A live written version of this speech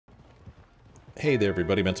Hey there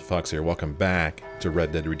everybody, Mental Fox here. Welcome back to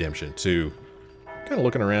Red Dead Redemption 2. Kind of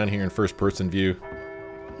looking around here in first-person view.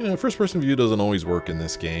 You know, first-person view doesn't always work in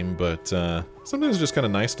this game, but sometimes it's just kind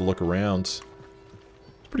of nice to look around. It's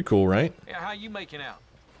pretty cool, right? Yeah, how you making out?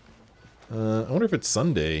 I wonder if it's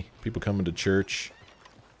Sunday. People coming to church.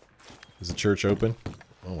 Is the church open?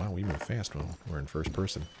 Oh wow, we move fast when we're in first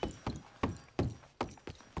person.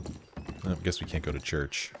 I guess we can't go to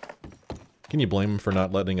church. Can you blame him for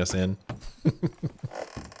not letting us in?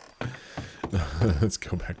 Let's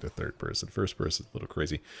go back to third person. First person, a little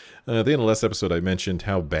crazy. At the end of the last episode, I mentioned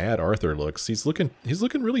how bad Arthur looks. He's looking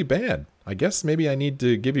really bad. I guess maybe I need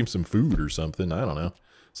to give him some food or something. I don't know.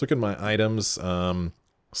 Let's look at my items.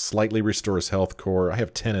 Slightly restores health core. I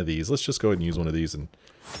have 10 of these. Let's just go ahead and use one of these and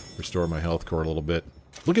restore my health core a little bit.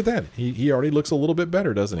 Look at that. He already looks a little bit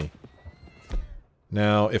better, doesn't he?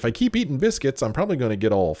 Now, if I keep eating biscuits, I'm probably going to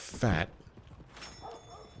get all fat.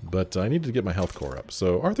 But I need to get my health core up.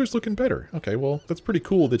 So Arthur's looking better. Okay, well, that's pretty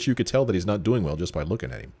cool that you could tell that he's not doing well just by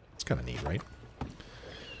looking at him. It's kind of neat, right?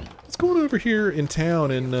 Let's go on over here in town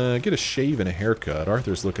and get a shave and a haircut.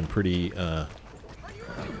 Arthur's looking pretty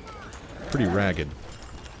ragged.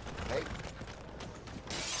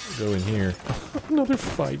 Go in here. Another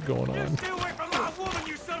fight going on.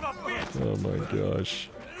 Oh my gosh.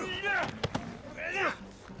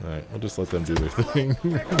 Alright, we'll just let them do their thing.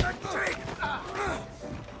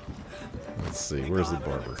 Let's see, where's the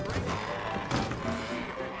barber?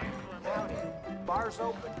 Bar's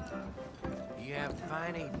open. You have a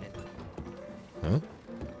fine evening. Huh?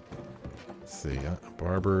 Let's see,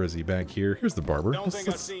 barber, is he back here? Here's the barber. Don't think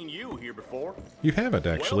I've seen you here before. You haven't,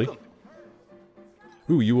 actually. Welcome.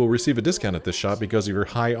 Ooh, you will receive a discount at this shop because of your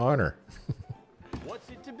high honor. What's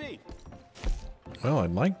it to be? Well,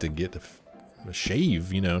 I'd like to get a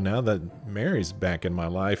shave, you know, now that Mary's back in my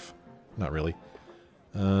life. Not really.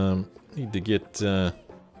 Need to get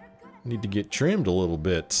trimmed a little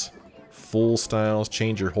bit. Full styles,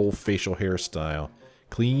 change your whole facial hairstyle.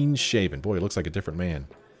 Clean shaven. Boy, it looks like a different man.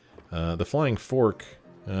 The flying fork,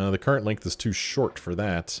 the current length is too short for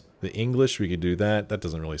that. The English, we could do that. That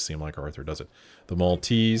doesn't really seem like Arthur, does it? The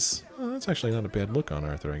Maltese, that's actually not a bad look on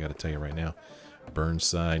Arthur, I gotta tell you right now.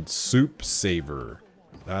 Burnside soup saver.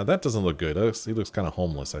 That doesn't look good. He looks kind of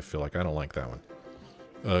homeless, I feel like. I don't like that one.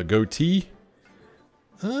 Goatee.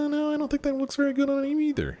 No, I don't think that looks very good on him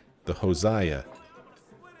either. The Hosea.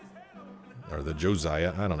 Or the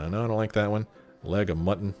Josiah. I don't know. No, I don't like that one. Leg of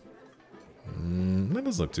mutton. That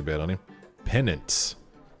doesn't look too bad on him. Pennant.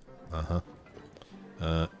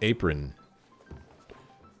 Apron.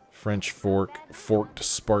 French fork. Forked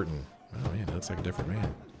Spartan. Oh, man, that looks like a different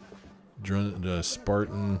man.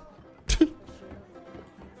 Spartan.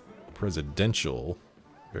 Presidential.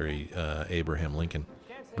 Very Abraham Lincoln.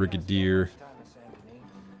 Brigadier.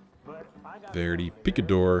 Verity,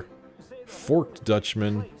 Picador, Forked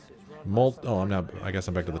Dutchman, I guess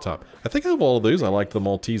I'm back to the top. I think out of all of these, I like the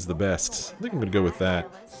Maltese the best. I think I'm gonna go with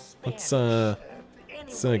that. Let's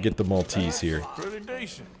get the Maltese here.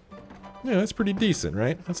 Yeah, that's pretty decent,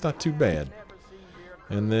 right? That's not too bad.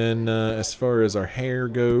 And then, as far as our hair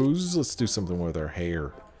goes, let's do something with our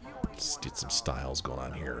hair. Let's get some styles going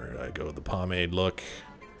on here. I go with the pomade look.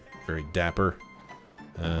 Very dapper.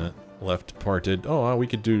 Left parted. Oh, we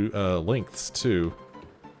could do lengths too.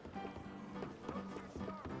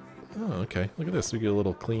 Oh, okay. Look at this. We get a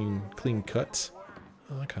little clean cut.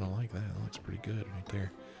 Oh, I kind of like that. That looks pretty good right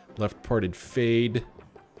there. Left parted fade.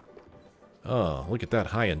 Oh, look at that.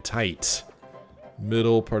 High and tight.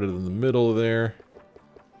 Middle parted in the middle there.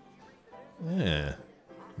 Yeah.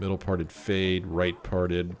 Middle parted fade. Right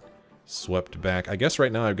parted. Swept back. I guess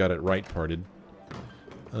right now I've got it right parted.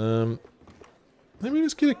 Let me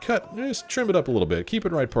just get it cut. Just trim it up a little bit. Keep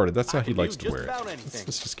it right parted. That's how he likes to wear it.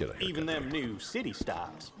 Let's just get it. Even them new city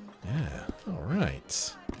styles. Yeah. All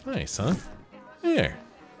right. Nice, huh? There.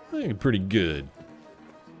 Looking pretty good.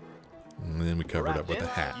 And then we cover it up with a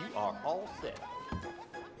hat. You are all set.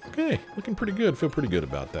 Okay. Looking pretty good. Feel pretty good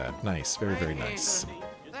about that. Nice. Very, very nice.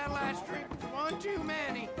 That last trip was one too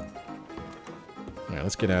many. All right.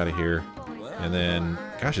 Let's get out of here. And then,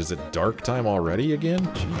 gosh, is it dark time already again?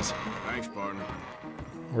 Jeez. Thanks, partner.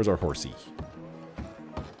 Where's our horsey?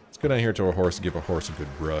 Let's go down here to our horse and give our horse a good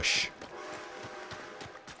brush.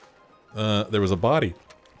 There was a body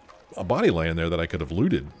laying there that I could have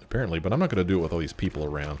looted, apparently, but I'm not going to do it with all these people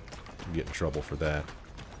around. I'll get in trouble for that.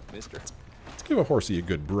 Mister. Let's give a horsey a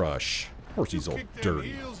good brush. Horsey's all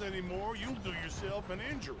dirty. Anymore, you'll do yourself an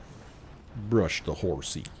injury. Brush the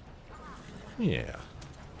horsey. Yeah.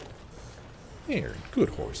 There, good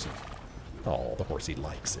horsey. Oh, the horsey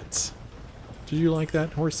likes it. Did you like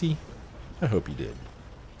that, horsey? I hope you did.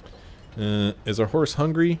 Is our horse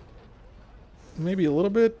hungry? Maybe a little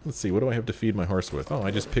bit? Let's see, what do I have to feed my horse with? Oh,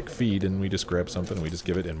 I just pick feed and we just grab something and we just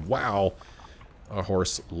give it, and wow! Our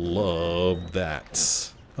horse loved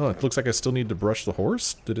that. Oh, it looks like I still need to brush the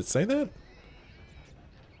horse? Did it say that?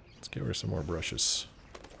 Let's give her some more brushes.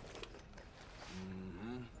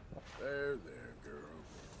 There, girl.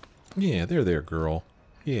 Yeah, there, girl.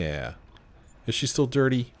 Yeah. Is she still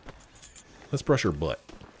dirty? Let's brush her butt.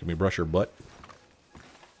 Can we brush her butt?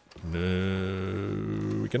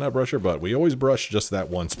 No, we cannot brush her butt. We always brush just that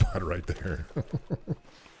one spot right there.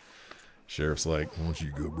 Sheriff's like, why don't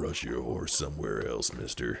you go brush your horse somewhere else,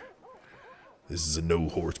 mister? This is a no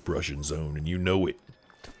horse brushing zone, and you know it.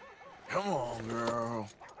 Come on, girl.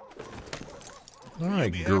 All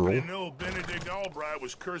right, Be girl. happy to know Benedict Albright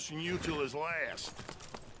was cursing you till his last.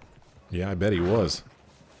 Yeah, I bet he was.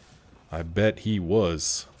 I bet he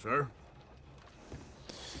was. Sir?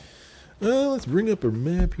 Let's bring up our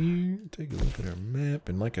map here. Take a look at our map.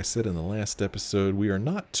 And like I said in the last episode, we are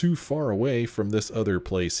not too far away from this other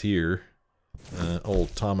place here.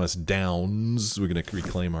 Old Thomas Downs. We're going to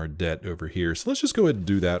reclaim our debt over here. So let's just go ahead and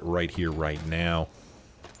do that right here, right now.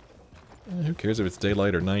 Who cares if it's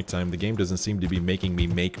daylight or nighttime? The game doesn't seem to be making me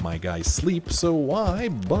make my guys sleep, so why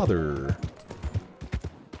bother?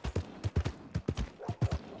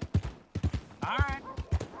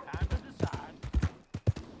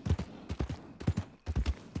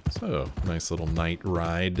 So, nice little night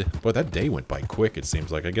ride. Boy, that day went by quick, it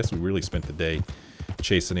seems like. I guess we really spent the day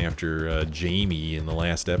chasing after Jamie in the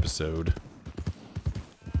last episode.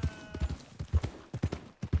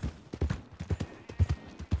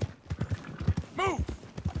 Move!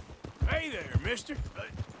 Hey there, mister.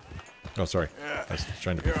 Oh, sorry. I was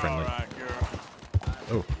trying to be friendly. All right, girl.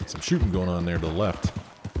 Oh, some shooting going on there to the left.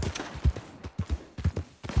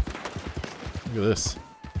 Look at this.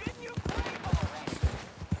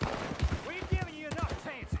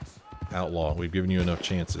 Outlaw, we've given you enough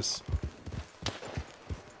chances.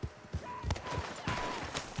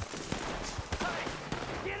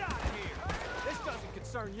 Get out of here! This doesn't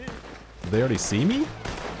concern you. Did they already see me?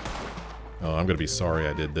 Oh, I'm gonna be sorry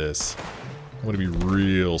I did this. I'm gonna be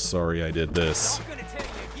real sorry I did this. I'm gonna tell you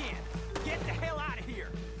again. Get the hell out of here.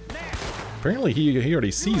 Now. Apparently he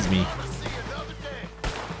already sees me. I'm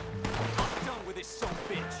done with this son of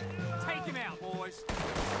a bitch. Take him out, boys.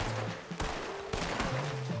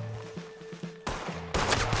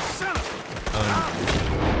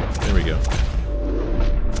 There we go.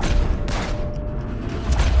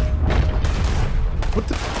 What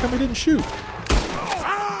the? How come we didn't shoot?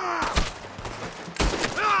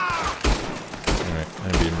 Alright,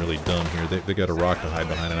 I'm being really dumb here. They got a rock to hide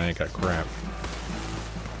behind and I ain't got crap.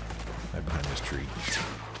 Hide behind this tree.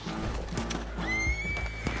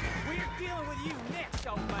 We're dealing with you next,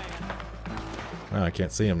 old man. Wow, I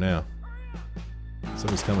can't see him now.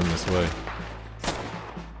 Somebody's coming this way.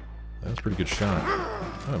 That was a pretty good shot.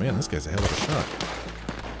 Oh man, this guy's a hell of a shot.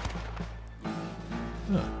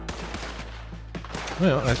 Huh.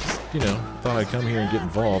 Well, I just, thought I'd come here and get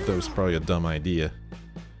involved. That was probably a dumb idea.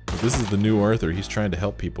 But this is the new Arthur. He's trying to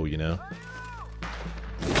help people,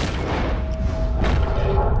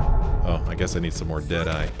 Oh, I guess I need some more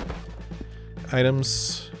Deadeye.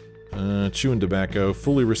 Items. Chewing tobacco.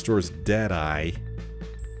 Fully restores Deadeye.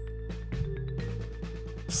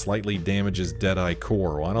 Slightly damages Deadeye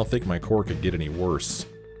core. Well, I don't think my core could get any worse.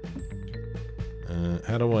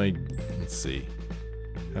 How do I... Let's see.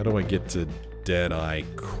 How do I get to Deadeye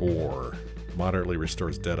core? Moderately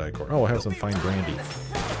restores Deadeye core. Oh, I have some fine brandy.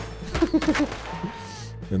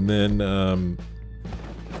 And then,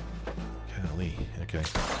 golly. Okay.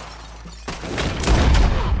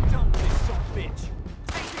 Done with this son of a bitch.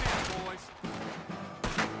 Take him out, boys.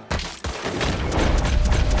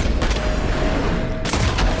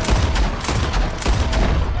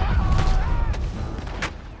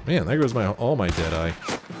 Man, there goes all my Deadeye.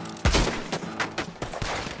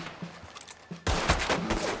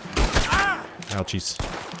 Ouchies.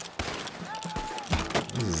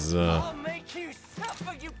 This is, I'll make you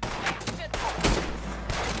suffer, you bastard.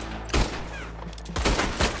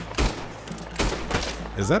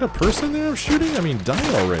 Is that a person that I'm shooting? I mean,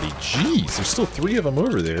 die already. Jeez, there's still 3 of them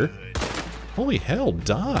over there. Holy hell,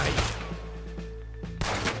 die.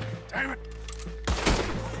 Damn it.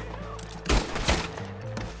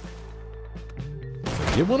 Did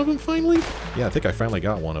I get one of them finally? Yeah, I think I finally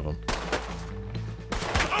got one of them.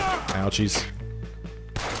 Ouchies.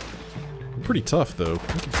 I'm pretty tough, though.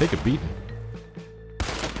 I can take a beating.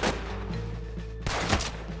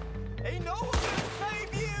 Ain't no one gonna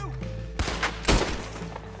save you.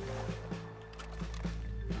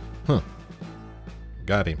 Huh.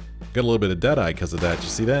 Got him. Got a little bit of Deadeye because of that. Did you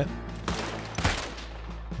see that?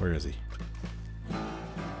 Where is he?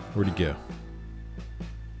 Where'd he go?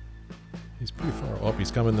 He's pretty far. Oh, he's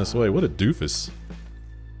coming this way. What a doofus.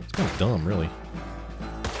 It's kind of dumb, really.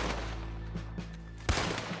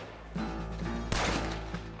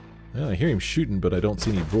 Well, I hear him shooting, but I don't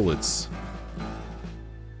see any bullets.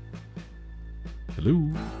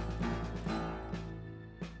 Hello?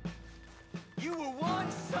 You were one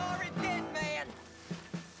sorry dead man.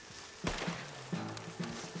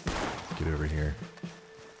 Get over here.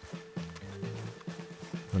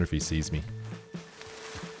 Wonder if he sees me.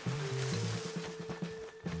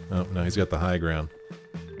 Oh, no, he's got the high ground.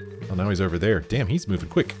 Oh, now he's over there. Damn, he's moving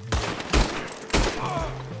quick. I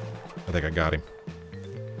think I got him.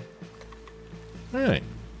 Alright.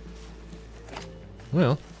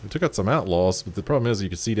 Well, we took out some outlaws, but the problem is you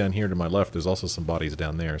can see down here to my left there's also some bodies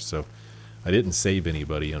down there, so I didn't save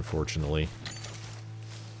anybody, unfortunately.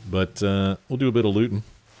 But we'll do a bit of looting.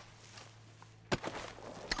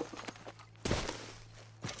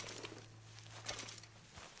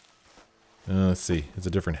 Let's see. It's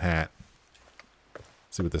a different hat.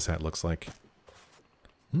 Let's see what this hat looks like.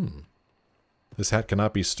 This hat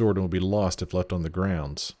cannot be stored and will be lost if left on the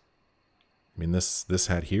grounds. I mean, this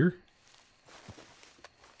hat here?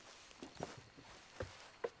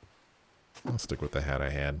 I'll stick with the hat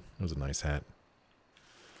I had. It was a nice hat.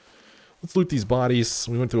 Let's loot these bodies.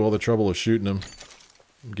 We went through all the trouble of shooting them.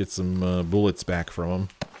 Get some bullets back from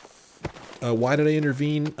them. Why did I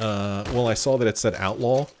intervene? Well, I saw that it said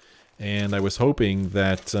outlaw. And I was hoping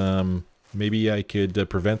that maybe I could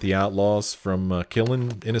prevent the outlaws from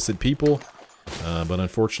killing innocent people. But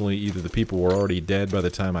unfortunately, either the people were already dead by the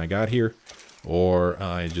time I got here, or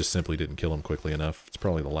I just simply didn't kill them quickly enough. It's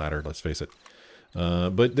probably the latter, let's face it.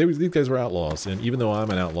 But these guys were outlaws, and even though I'm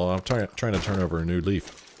an outlaw, I'm trying to turn over a new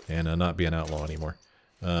leaf and not be an outlaw anymore.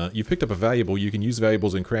 You picked up a valuable. You can use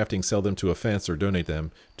valuables in crafting, sell them to a fence, or donate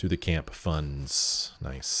them to the camp funds.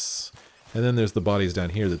 Nice. And then there's the bodies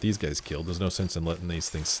down here that these guys killed. There's no sense in letting these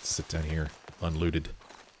things sit down here unlooted.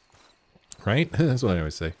 Right? That's what I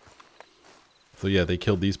always say. So yeah, they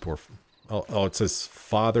killed these poor... Oh, it says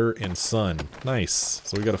father and son. Nice.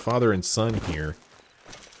 So we got a father and son here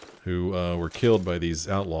who were killed by these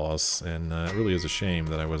outlaws. And it really is a shame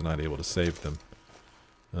that I was not able to save them.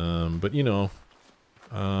 But you know,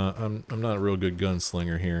 I'm not a real good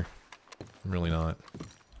gunslinger here. I'm really not.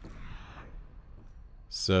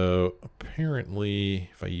 So, apparently,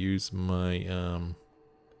 if I use my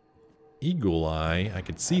eagle eye, I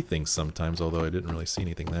could see things sometimes, although I didn't really see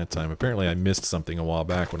anything that time. Apparently, I missed something a while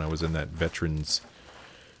back when I was in that veteran's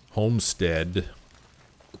homestead.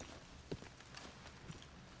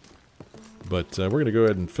 But we're going to go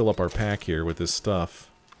ahead and fill up our pack here with this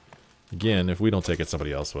stuff. Again, if we don't take it,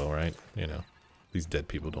 somebody else will, right? You know, these dead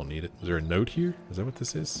people don't need it. Is there a note here? Is that what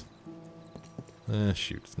this is?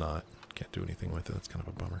 Shoot, it's not. Can't do anything with it. That's kind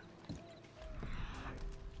of a bummer.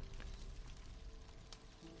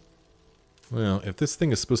 Well, if this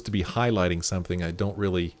thing is supposed to be highlighting something, I don't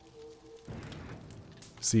really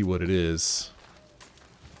see what it is.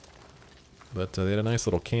 But they had a nice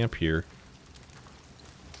little camp here.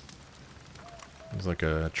 There's like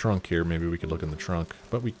a trunk here. Maybe we could look in the trunk.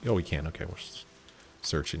 But we can. Okay, we'll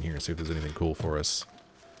search in here and see if there's anything cool for us.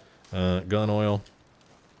 Gun oil.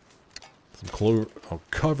 Some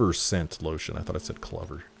cover scent lotion. I thought it said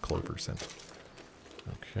clover scent.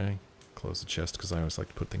 Okay. Close the chest because I always like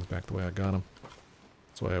to put things back the way I got them.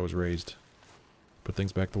 That's why I was raised. Put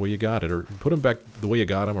things back the way you got it, or put them back the way you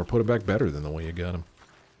got them, or put them back better than the way you got them.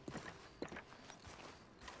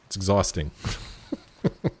 It's exhausting.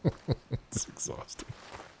 It's exhausting.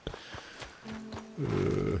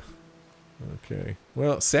 Okay.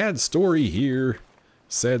 Well, sad story here.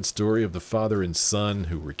 Sad story of the father and son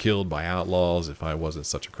who were killed by outlaws. If I wasn't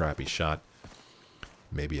such a crappy shot,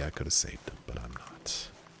 maybe I could have saved them, but I'm not.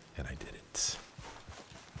 And I didn't.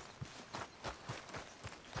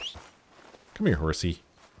 Come here, horsey.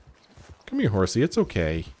 Come here, horsey. It's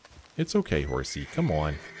okay. It's okay, horsey. Come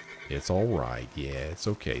on. It's alright. Yeah, it's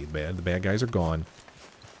okay. The bad guys are gone.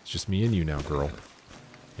 It's just me and you now, girl.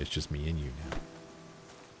 It's just me and you now.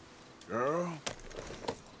 Girl?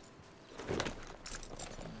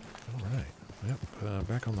 Alright. Yep,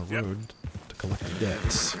 back on the road to collect the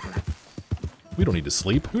debts. We don't need to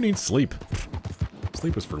sleep. Who needs sleep?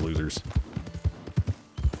 Sleep is for losers.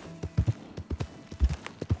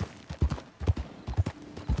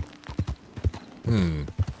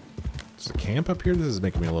 There's a camp up here? This is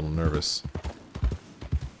making me a little nervous.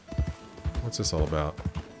 What's this all about?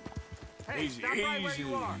 Hey, easy, right where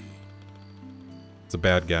you are. It's a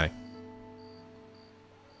bad guy.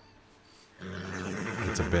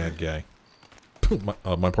 It's a bad guy.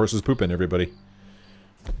 My horse is pooping, everybody.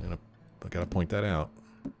 I gotta point that out.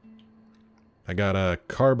 I got a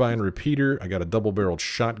carbine repeater. I got a double-barreled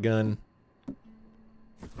shotgun.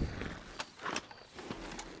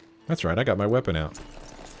 That's right, I got my weapon out.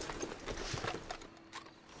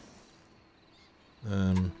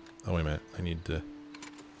 Oh, wait a minute. I need to...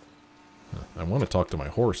 I want to talk to my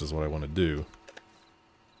horse is what I want to do.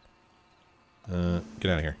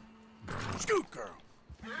 Get out of here. Scoot, girl.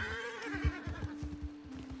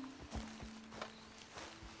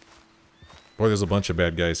 Boy, there's a bunch of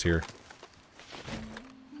bad guys here.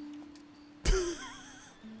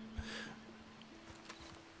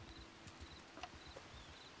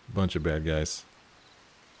 Bunch of bad guys.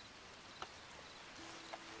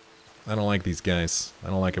 I don't like these guys. I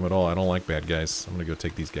don't like them at all. I don't like bad guys. I'm gonna go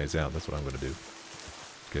take these guys out. That's what I'm gonna do. You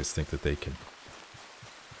guys think that they can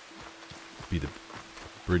be the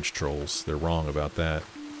bridge trolls. They're wrong about that.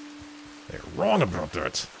 They're wrong about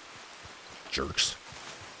that. Jerks.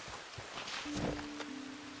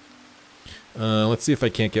 Let's see if I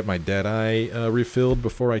can't get my Deadeye refilled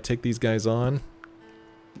before I take these guys on.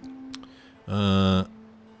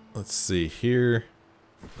 Let's see here.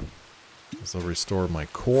 This will restore my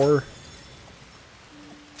core.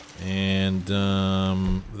 And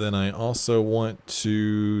then I also want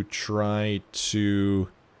to try to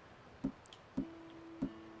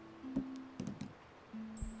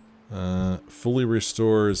fully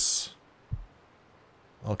restores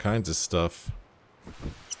all kinds of stuff.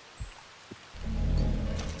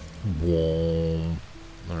 Whoa.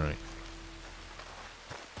 All right.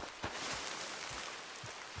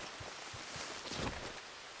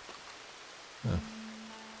 Huh.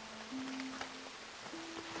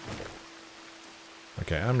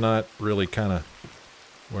 Okay, I'm not really kind of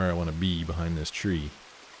where I want to be behind this tree.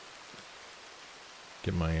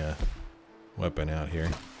 Get my weapon out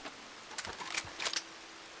here.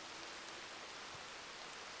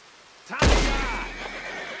 What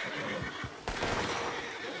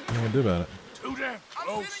am I gonna do about it? Too damn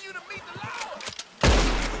close.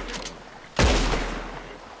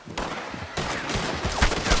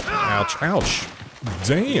 Ouch, ouch.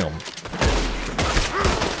 Damn.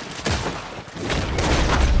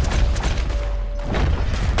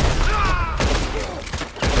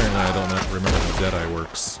 Apparently I don't remember how Deadeye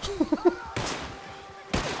works.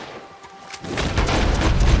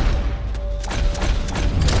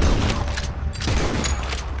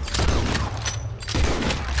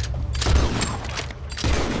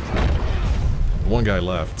 One guy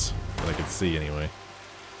left that I could see anyway.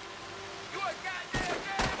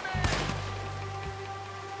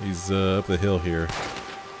 He's up the hill here.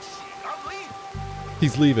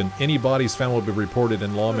 He's leaving. Any bodies found will be reported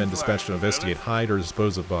and lawmen dispatched to investigate, hide, or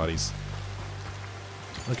dispose of bodies.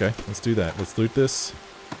 Okay, let's do that. Let's loot this.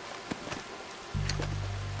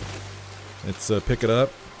 Let's pick it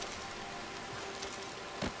up.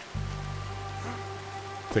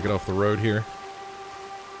 Take it off the road here.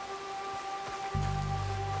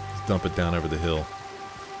 Let's dump it down over the hill.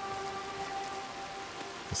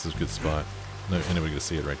 This is a good spot. No, anybody can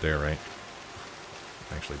see it right there, right?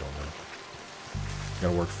 I actually don't know.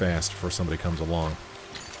 Gotta work fast before somebody comes along.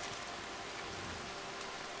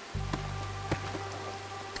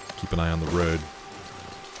 Keep an eye on the road.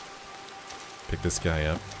 Pick this guy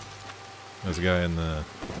up. There's a guy in the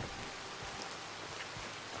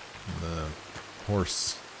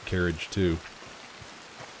horse carriage too.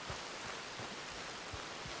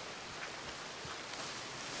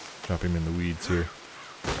 Drop him in the weeds here.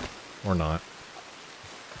 Or not.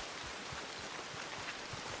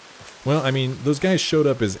 Well, I mean, those guys showed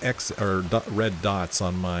up as red dots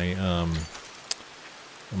on my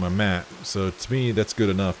map, so to me that's good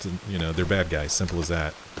enough to, you know, they're bad guys, simple as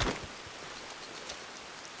that.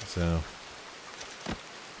 So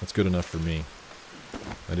that's good enough for me.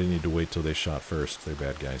 I didn't need to wait till they shot first. They're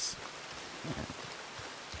bad guys.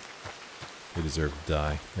 They deserve to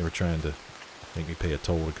die. They were trying to make me pay a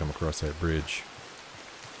toll to come across that bridge.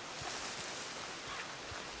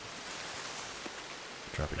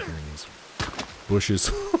 Drop it here in these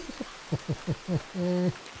bushes.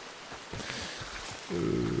 Oh,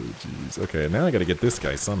 jeez. Okay, now I gotta get this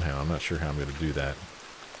guy somehow. I'm not sure how I'm gonna do that.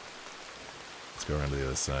 Let's go around to the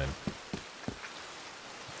other side.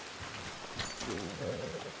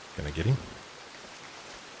 Can I get him?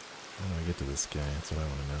 How do I get to this guy? That's what I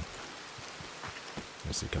want to know.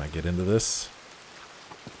 Let's see, can I get into this?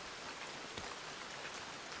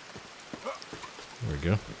 There we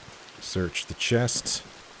go. Search the chest.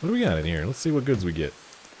 What do we got in here? Let's see what goods we get.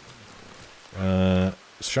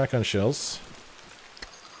 Shotgun shells.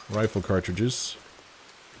 Rifle cartridges.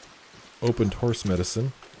 Opened horse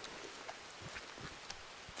medicine.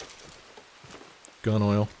 Gun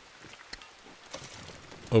oil.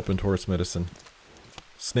 Opened horse medicine.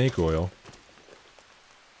 Snake oil.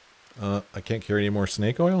 I can't carry any more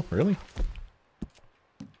snake oil? Really?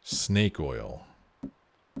 Snake oil.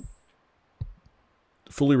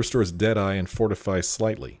 Fully restores Deadeye and fortifies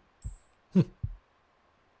slightly. No,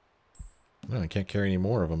 I can't carry any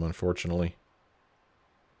more of them, unfortunately.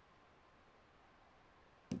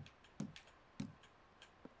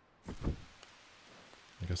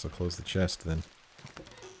 I guess I'll close the chest then.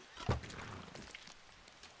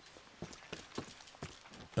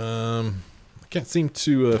 I can't seem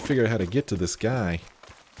to figure out how to get to this guy.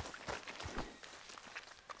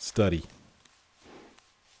 Study.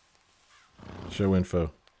 Show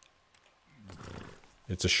info.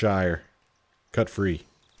 It's a shire. Cut free.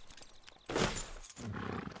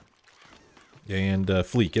 And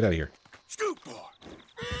flee, get out of here. Scoot boy.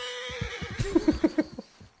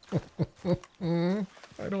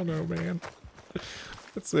 I don't know, man.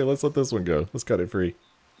 Let's see, let's let this one go. Let's cut it free.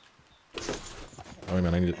 Oh, wait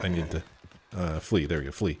a minute, I need to flee. There you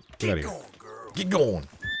go, flee. Get out of here. Get going.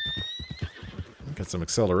 Got some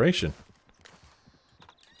acceleration.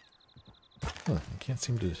 Huh, I can't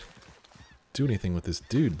seem to do anything with this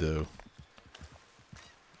dude, though.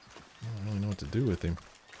 I don't really know what to do with him.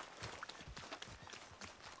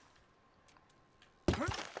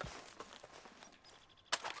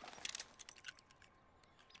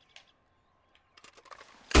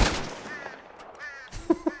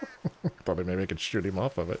 Thought maybe I could shoot him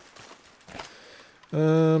off of it.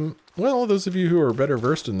 Well, those of you who are better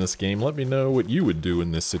versed in this game, let me know what you would do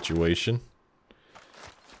in this situation.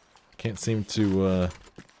 Can't seem to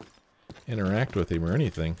interact with him or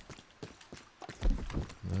anything.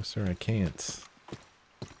 No, sir, I can't.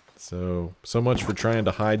 So much for trying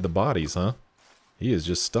to hide the bodies, huh? He is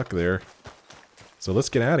just stuck there. So let's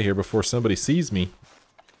get out of here before somebody sees me.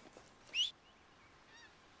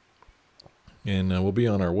 And we'll be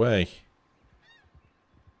on our way.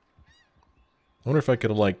 I wonder if I could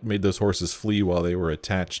have, like, made those horses flee while they were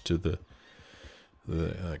attached to the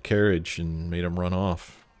carriage and made them run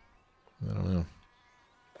off. I don't know.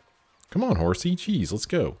 Come on, horsey. Jeez, let's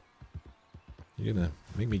go. You're gonna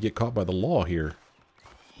make me get caught by the law here.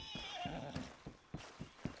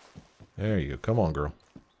 There you go. Come on, girl.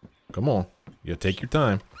 Come on. You gotta take your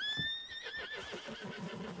time.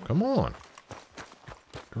 Come on.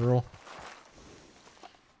 Girl.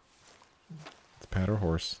 Let's pat our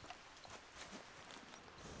horse.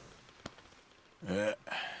 Yeah,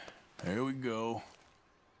 there we go.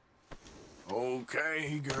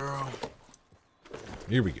 Okay, girl.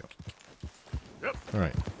 Here we go. Yep.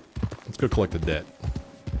 Alright. Let's go collect the debt.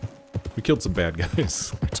 We killed some bad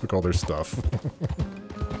guys. We took all their stuff.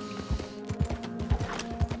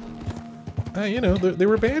 You know, they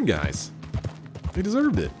were bad guys. They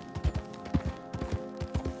deserved it.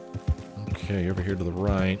 Okay, over here to the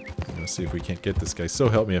right. I'm gonna see if we can't get this guy. So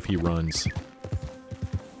help me if he runs.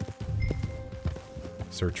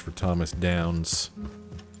 Search for Thomas Downs.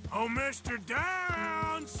 Oh, Mr.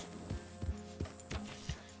 Downs!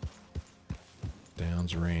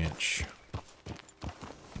 Downs Ranch.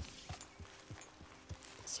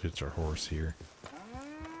 Let's hitch our horse here.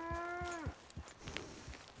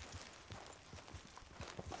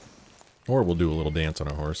 Or we'll do a little dance on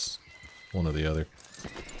our horse. One or the other.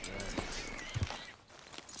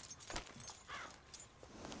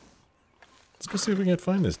 Let's go see if we can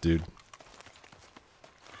find this dude.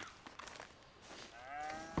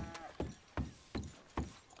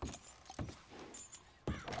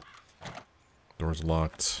 Door's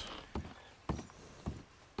locked.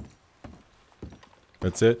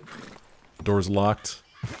 That's it. Door's locked.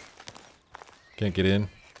 Can't get in.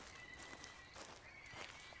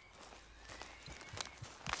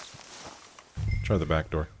 Try the back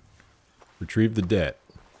door. Retrieve the debt.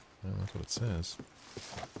 Well, that's what it says.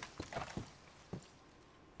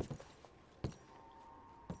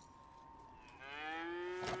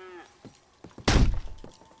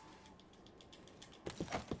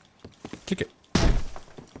 Kick it.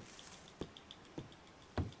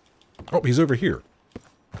 Oh, he's over here.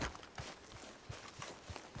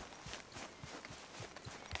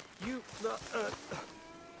 You,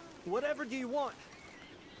 whatever do you want?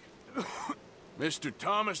 Mr.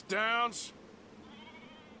 Thomas Downs?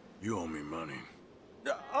 You owe me money.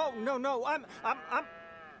 Oh, no, I'm...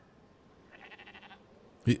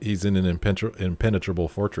 He's in an impenetrable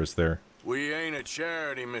fortress there. We ain't a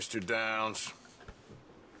charity, Mr. Downs.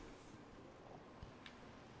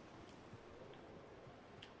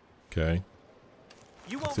 Okay.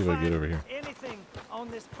 You won't See if I can get find over here. anything on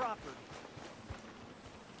this property.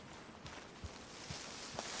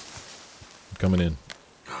 I'm coming in.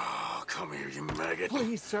 Oh, Come here, you maggot.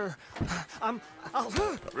 Please, sir. I'll...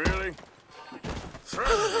 Really?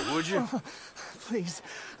 Threaten me, would you? Please.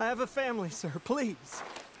 I have a family, sir. Please.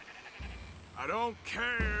 I don't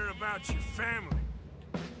care about your family.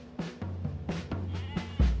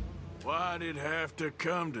 Why'd it have to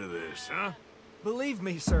come to this, huh? Believe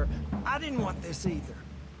me, sir. I didn't want this either.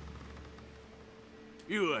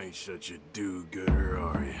 You ain't such a do-gooder,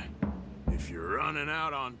 are you? If you're running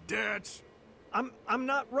out on debts... I'm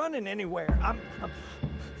not running anywhere.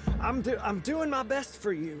 I'm doing my best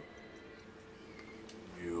for you.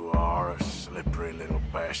 You are a slippery little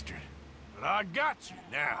bastard. But I got you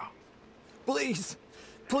now. Please.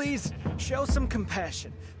 Please, show some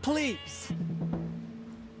compassion. Please.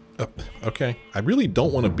 Okay. I really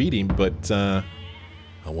don't want to beat him, but I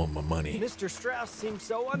want my money. Mr. Strauss seems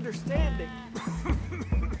so understanding.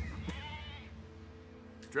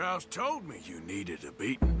 Strauss told me you needed a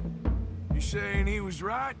beating. You saying he was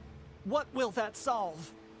right? What will that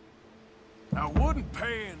solve? Now, wouldn't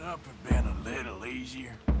paying up have been a little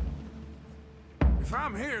easier? If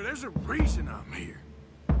I'm here, there's a reason I'm here.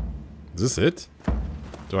 Is this it?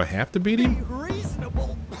 Do I have to beat Be him?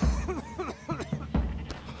 reasonable.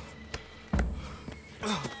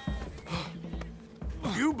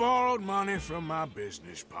 You borrowed money from my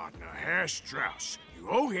business partner, Herr Strauss. You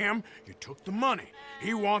owe him, you took the money.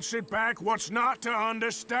 He wants it back, what's not to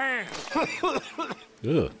understand?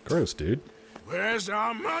 Ugh, gross, dude. Where's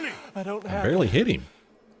our money? I don't I have barely hit him.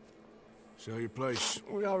 Sell your place.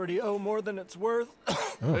 We already owe more than it's worth.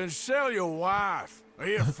 Then sell your wife, or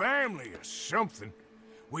your family, or something.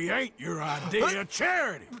 We ain't your idea of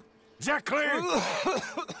charity. Is that clear?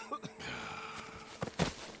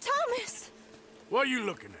 Thomas! What are you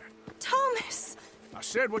looking at? Thomas! I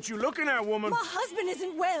said what you looking at, woman. My husband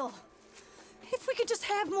isn't well. If we could just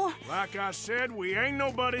have more... Like I said, we ain't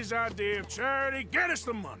nobody's idea of charity. Get us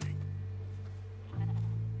the money.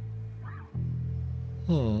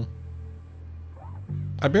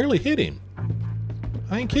 I barely hit him.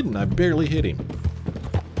 I ain't kidding, I barely hit him.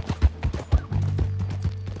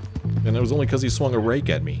 And it was only because he swung a rake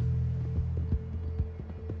at me.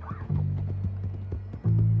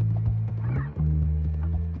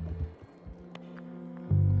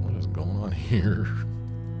 What is going on here?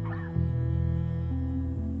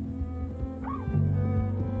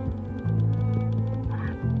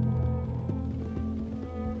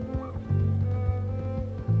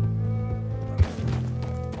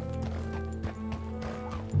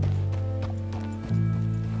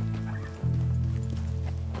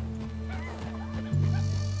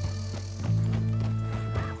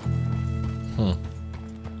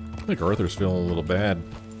 I think Arthur's feeling a little bad.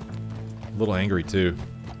 A little angry, too.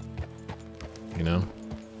 You know?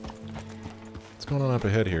 What's going on up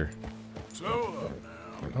ahead here? So,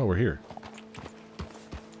 now. Oh, we're here.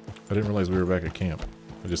 I didn't realize we were back at camp.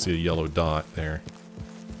 I just see a yellow dot there.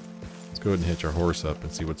 Let's go ahead and hitch our horse up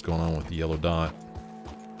and see what's going on with the yellow dot.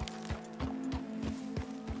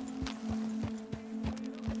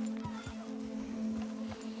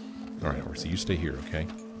 Alright, horsey, you stay here, okay?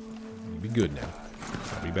 You be good now.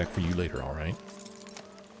 I'll be back for you later, alright?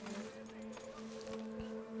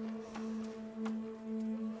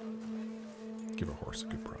 Give a horse a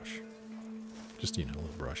good brush. Just, you know, a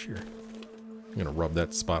little brush here. I'm gonna rub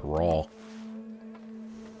that spot raw.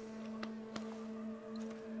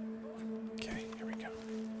 Okay, here we go.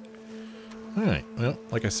 Alright, well,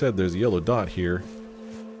 like I said, there's a yellow dot here.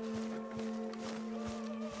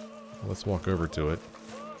 Let's walk over to it.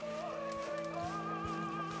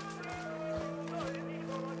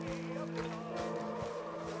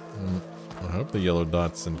 I hope the yellow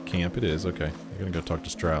dot's in camp. It is. Okay. I'm gonna go talk to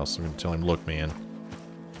Strauss. I'm gonna tell him, look, man,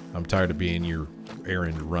 I'm tired of being your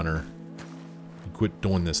errand runner. You quit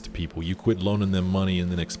doing this to people. You quit loaning them money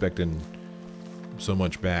and then expecting so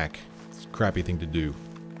much back. It's a crappy thing to do.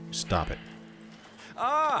 Stop it.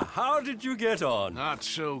 Ah, how did you get on? Not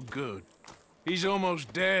so good. He's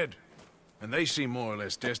almost dead. And they seem more or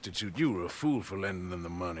less destitute. You were a fool for lending them the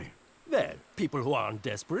money. Well, people who aren't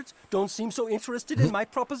desperate don't seem so interested in my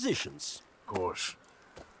propositions. Of course.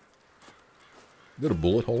 Got a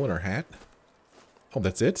bullet hole in her hat? Oh,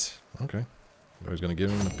 that's it? Okay. I was going to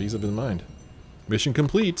give him a piece of his mind. Mission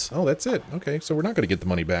complete. Oh, that's it. Okay, so we're not going to get the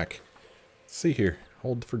money back. Let's see here.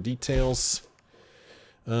 Hold for details.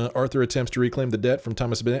 Arthur attempts to reclaim the debt from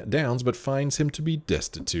Thomas Downs, but finds him to be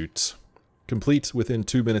destitute. Complete within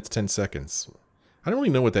 2 minutes, 10 seconds. I don't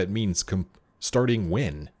really know what that means. Starting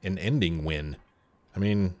when and ending when. I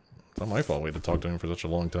mean, it's not my fault we had to talk to him for such a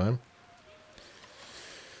long time.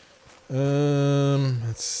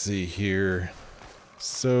 Let's see here.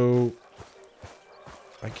 So,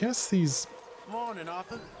 I guess these... Morning,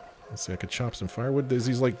 Arthur. Let's see, I could chop some firewood. There's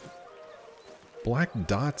these, like, black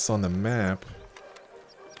dots on the map.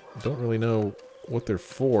 I don't really know what they're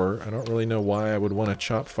for. I don't really know why I would want to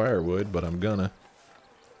chop firewood, but I'm gonna.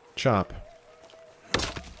 Chop.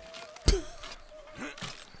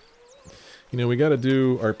 You know, we gotta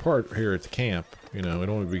do our part here at the camp. You know, we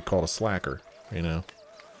don't want to be called a slacker, you know.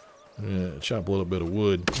 Chop a little bit of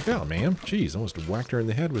wood. Look out, ma'am. Jeez, I almost whacked her in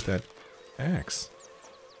the head with that axe.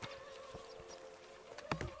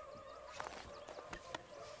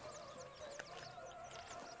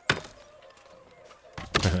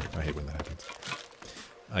 I hate when that happens.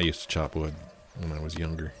 I used to chop wood when I was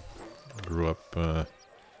younger. I grew up, I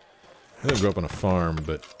didn't grow up on a farm,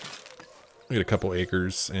 but we had a couple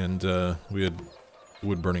acres, and we had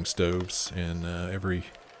wood-burning stoves, and every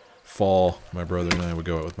fall, my brother and I would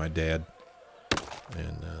go out with my dad,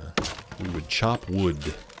 and we would chop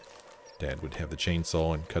wood. Dad would have the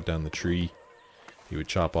chainsaw and cut down the tree. He would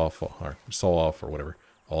chop off, or saw off, or whatever,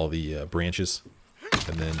 all the branches.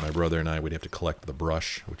 And then my brother and I would have to collect the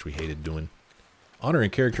brush, which we hated doing. Honor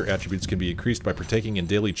and character attributes can be increased by partaking in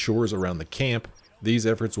daily chores around the camp. These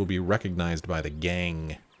efforts will be recognized by the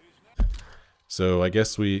gang. So I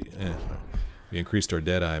guess we increased our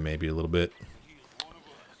deadeye maybe a little bit.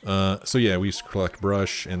 So yeah, we used to collect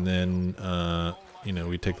brush, and then you know,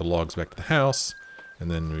 we'd take the logs back to the house, and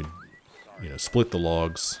then we'd, you know, split the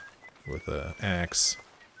logs with an axe.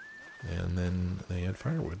 And then they had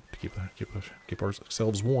firewood to keep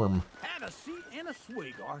ourselves warm. Have a seat and a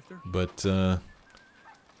swig, Arthur. But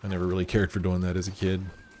I never really cared for doing that as a kid.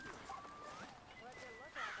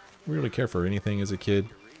 I didn't really care for anything as a kid.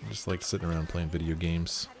 I just liked sitting around playing video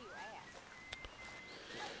games.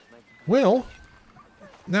 Well,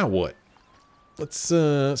 now what? Let's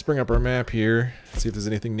bring up our map here. See if there's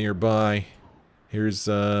anything nearby. Here's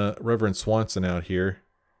Reverend Swanson out here.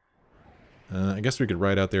 I guess we could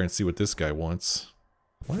ride out there and see what this guy wants.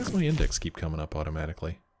 Why does my index keep coming up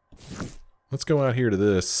automatically? Let's go out here to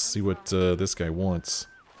this, see what this guy wants.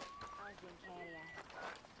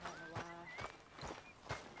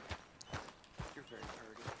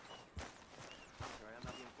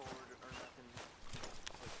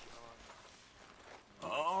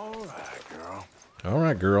 Alright, girl.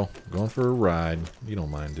 Alright, girl. Going for a ride. You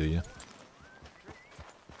don't mind, do you?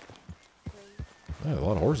 Oh, a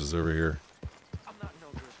lot of horses over here.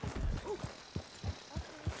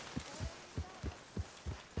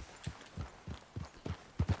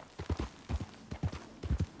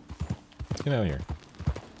 Get out of here.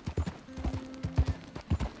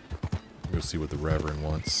 Go see what the Reverend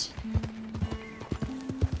wants.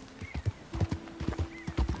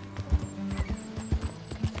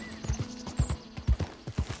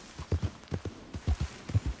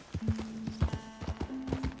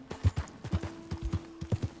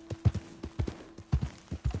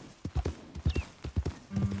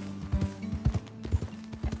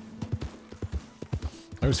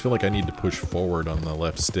 I always feel like I need to push forward on the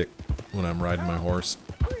left stick when I'm riding my horse,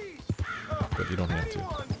 but you don't have to.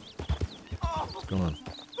 What's going on?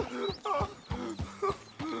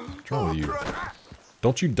 What's wrong with you?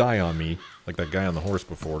 Don't you die on me like that guy on the horse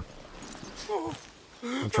before.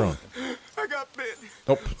 What's wrong? I got bit.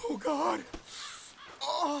 Nope. Oh, God.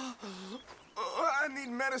 Oh, I need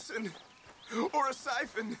medicine. Or a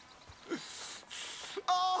siphon.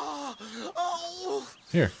 Oh.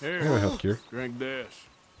 Here, a health cure. Drink this.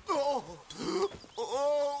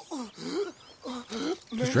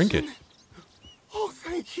 Just drink it. Oh,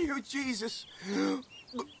 thank you, Jesus.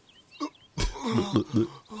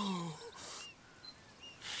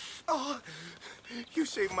 Oh, you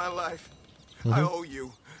saved my life. I owe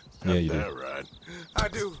you. Yeah, you do. That right. I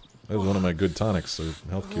do. That was one of my good tonics or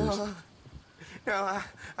health cures. Now,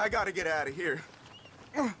 I gotta get out of here.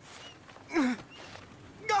 Oh,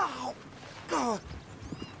 God.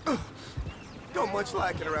 Don't much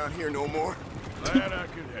like it around here no more. Glad I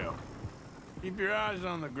could help. Keep your eyes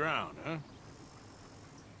on the ground, huh?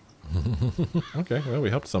 Okay, well, we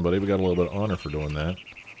helped somebody. We got a little bit of honor for doing that.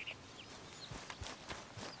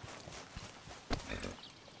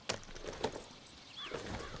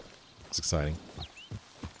 It's exciting.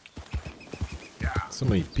 So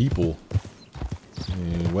many people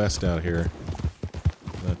west out here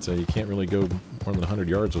that you can't really go more than 100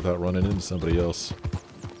 yards without running into somebody else.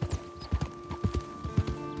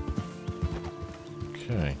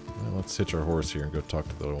 Okay, well, let's hitch our horse here and go talk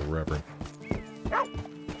to the old Reverend.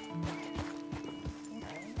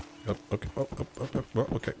 Oh, okay,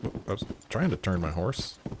 okay. I was trying to turn my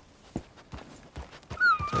horse.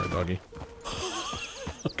 Sorry, doggy.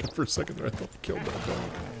 Okay, for a second there, I thought I killed that dog.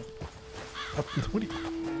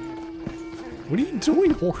 What are you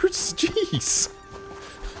doing, horse? Jeez.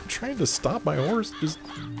 I'm trying to stop my horse just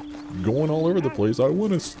going all over the place. I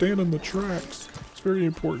want to stand on the tracks. It's very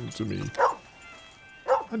important to me.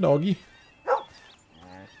 Hi, doggy.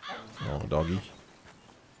 Oh, doggy.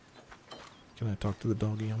 Can I talk to the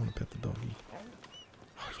doggy? I want to pet the doggy.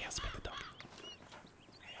 Oh, yes, pet the doggy.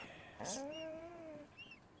 Yes.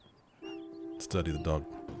 Study the dog.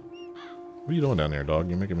 What are you doing down there, dog?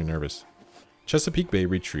 You're making me nervous. Chesapeake Bay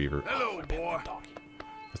Retriever. Hello, boy.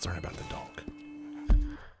 Let's learn about the dog.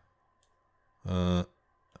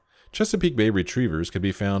 Chesapeake Bay Retrievers can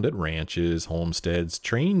be found at ranches, homesteads,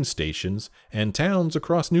 train stations, and towns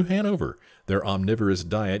across New Hanover. Their omnivorous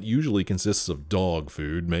diet usually consists of dog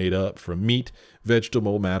food made up from meat,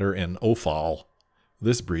 vegetable matter, and offal.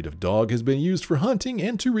 This breed of dog has been used for hunting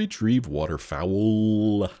and to retrieve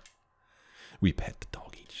waterfowl. We pet the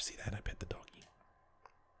doggy. Did you see that? I pet the doggy.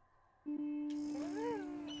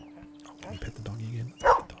 Oh, can we pet the doggy again?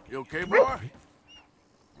 Pet the doggy. You okay, boy?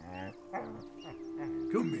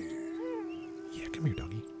 Come here. Yeah, come here,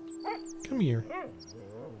 doggy. Come here.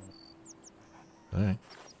 Alright.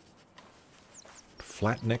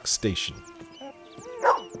 Flatneck Station.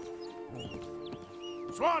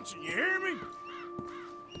 Swanson, you hear me?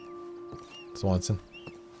 Swanson.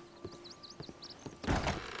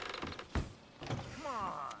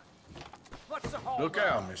 Look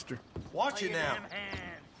out, mister. Watch it now.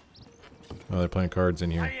 Oh, they're playing cards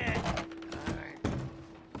in here.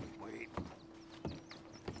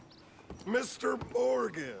 Mr.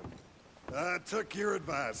 Morgan, I took your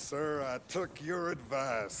advice, sir. I took your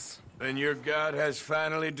advice. Then your god has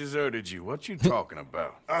finally deserted you. What you talking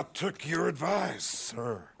about? I took your advice,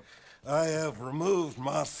 sir. I have removed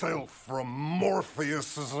myself from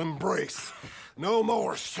Morpheus's embrace. No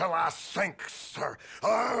more shall I sink, sir.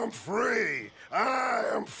 I am free. I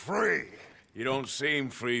am free. You don't seem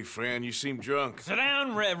free, friend. You seem drunk. Sit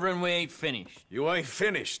down, Reverend. We ain't finished. You ain't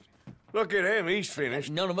finished. Look at him. He's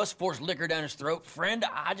finished. None of us forced liquor down his throat. Friend,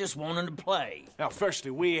 I just want him to play. Now,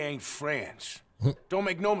 firstly, we ain't friends. Don't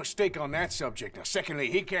make no mistake on that subject. Now,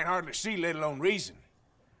 secondly, he can't hardly see, let alone reason.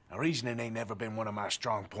 Now, reasoning ain't never been one of my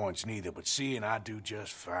strong points neither, but seeing I do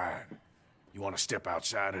just fine. You want to step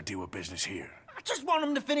outside or deal with business here? I just want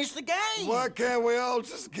him to finish the game. Why can't we all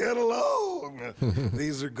just get along?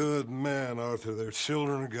 These are good men, Arthur. They're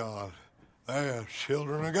children of God. They're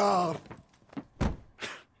children of God.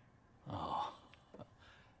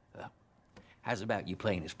 How's about you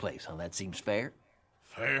playing his place, huh? That seems fair?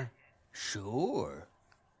 Fair? Sure.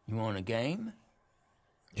 You want a game?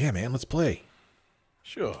 Yeah, man, let's play.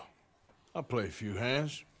 Sure. I'll play a few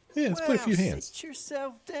hands. Yeah, let's play a few hands. Sit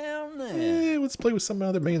yourself down there. Yeah, let's play with some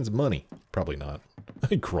other man's money. Probably not.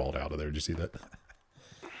 He crawled out of there. Did you see that?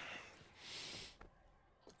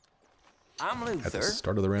 I'm Luther. At the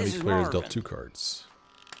start of the round, This each is player has Marvin. dealt 2 cards.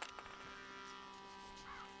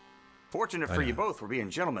 Fortunate for you both for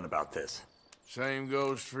being gentlemen about this. Same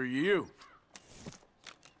goes for you.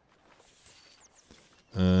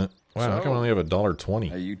 Wow, how come I only have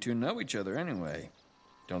 $1.20? You two know each other anyway.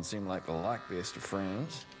 Don't seem like the likeliest of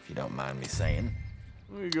friends, if you don't mind me saying.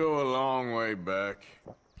 We go a long way back.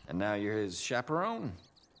 And now you're his chaperone?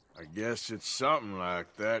 I guess it's something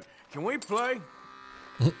like that. Can we play?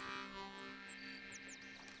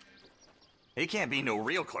 He can't be no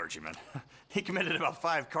real clergyman. He committed about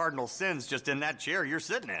 5 cardinal sins just in that chair you're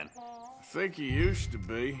sitting in. I think he used to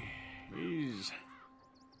be. He's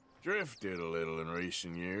drifted a little in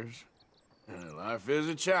recent years. Life is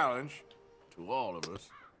a challenge to all of us.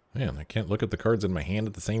 Man, I can't look at the cards in my hand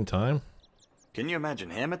at the same time. Can you imagine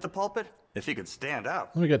him at the pulpit? If he could stand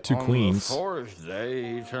up. We got 2 queens. On the 4th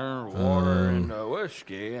day, he turned water into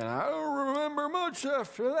whiskey, and I don't remember much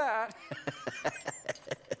after that.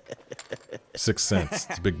 6 cents.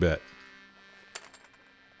 It's a big bet.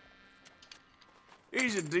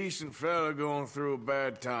 He's a decent fella going through a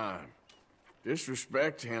bad time.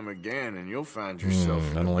 Disrespect him again, and you'll find yourself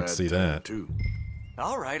in I a don't like to bad see time, that. too.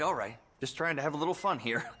 All right, all right. Just trying to have a little fun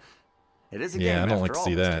here. It is a game Yeah, I don't like after to all,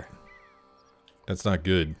 see mister. that. That's not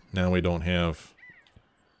good. Now we don't have...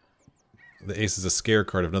 The ace is a scare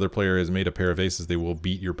card. If another player has made a pair of aces, they will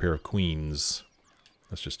beat your pair of queens.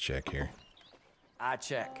 Let's just check here. I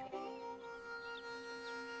check.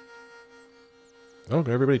 Oh,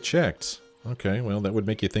 everybody checked. Okay, well, that would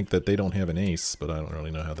make you think that they don't have an ace, but I don't really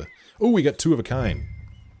know how the... Oh, we got 2 of a kind.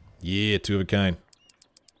 Yeah, 2 of a kind.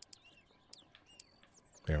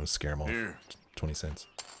 There, let's scare them off. Here. 20 cents.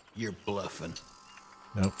 You're bluffing.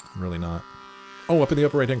 Nope, really not. Oh, up in the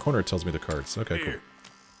upper right-hand corner it tells me the cards. Okay, cool.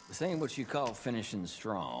 This ain't what you call finishing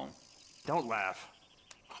strong. Don't laugh.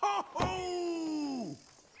 Ho-ho!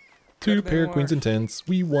 2 pair of queens and 10s.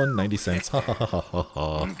 We won 90 cents. Ha ha ha ha ha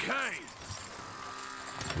ha. Okay.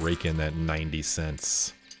 Rake in that 90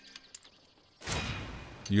 cents.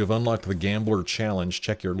 You have unlocked the Gambler Challenge.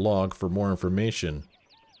 Check your log for more information.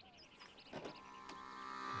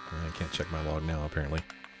 I can't check my log now, apparently.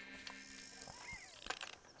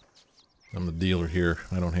 I'm the dealer here.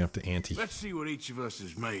 I don't have to ante. Let's see what each of us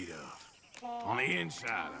is made of. On the inside,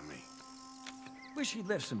 I mean. Wish he'd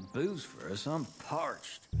left some booze for us. I'm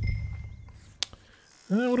parched.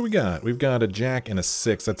 What do we got? We've got a jack and a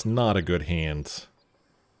 6. That's not a good hand.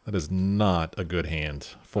 That is not a good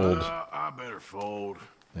hand. Fold. I better fold.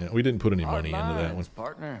 Yeah, we didn't put any money into that one.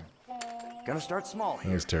 Partner. Gonna start small here.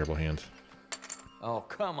 That was a terrible hand. Oh,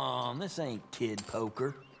 come on. This ain't kid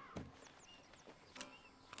poker.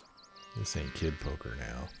 This ain't kid poker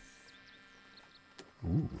now.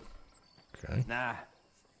 Ooh. Okay. Nah.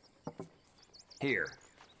 Here.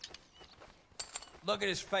 Look at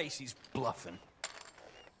his face. He's bluffing.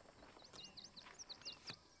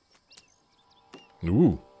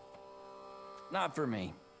 Ooh. Not for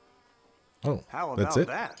me. Oh, How that's about it?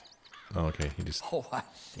 that? Oh, okay, he just... Oh, I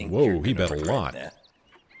think Whoa, he bet a lot. That.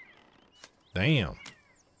 Damn.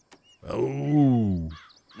 Oh.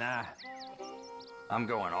 Nah. I'm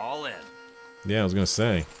going all in. Yeah, I was gonna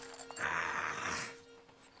say.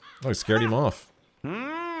 Oh, he scared him off.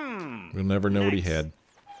 We'll never know what he had.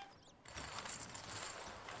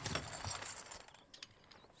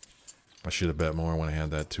 I should have bet more when I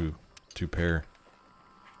had that two pair.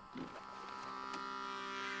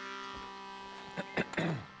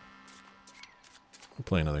 We'll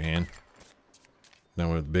play another hand.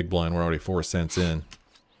 Now with big blind, we're already 4 cents in.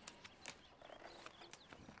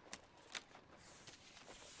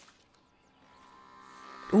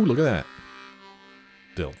 Ooh, look at that.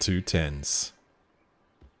 Dealt 2 10s.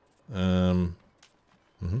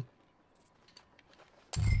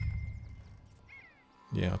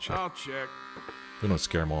 Yeah, I'll check. I'll check. We don't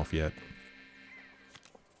scare him off yet.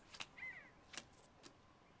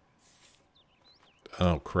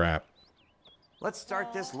 Oh, crap. Let's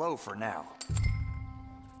start this low for now.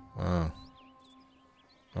 Wow.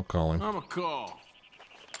 I'll call him. I'm a call.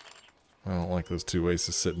 I don't like those 2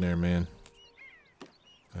 aces sitting there, man.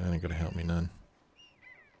 That ain't gonna help me none.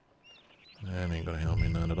 That ain't gonna help me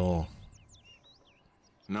none at all.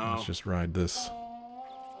 No. Let's just ride this.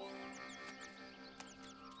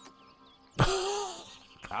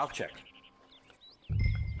 I'll check.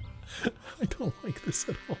 I don't like this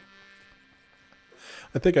at all.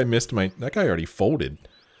 I think I missed my... That guy already folded.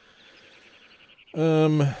 I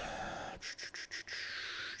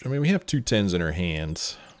mean, we have 2 10s in our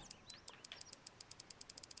hands.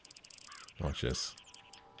 Watch this.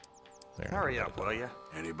 There, Hurry up, will ya?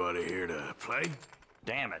 Anybody here to play?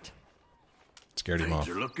 Damn it. Scared him off.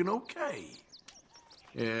 Things are looking okay.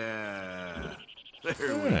 Yeah.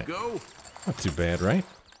 There All we right. go. Not too bad, right?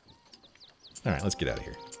 All right, let's get out of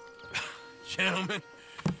here. Gentlemen,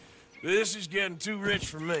 this is getting too rich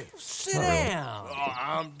for me. Sit down. Oh,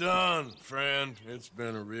 I'm done, friend. It's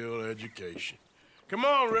been a real education. Come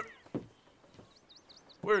on, Rip.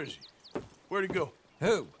 Where is he? Where'd he go?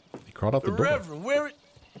 Who? He crawled out the door. Reverend, where it...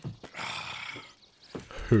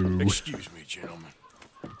 Who? Excuse me, gentlemen.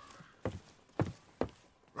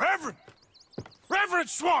 Reverend! Reverend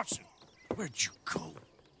Swanson! Where'd you go?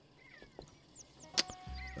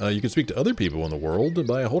 You can speak to other people in the world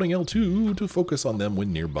by holding L2 to focus on them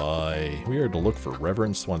when nearby. We are to look for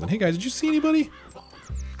Reverend Swanson. Hey guys, did you see anybody?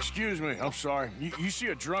 Excuse me, I'm sorry. You see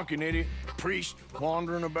a drunken idiot, priest,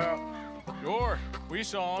 wandering about? Sure, we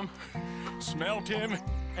saw him, smelt him,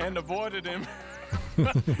 and avoided him.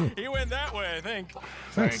 He went that way, I think.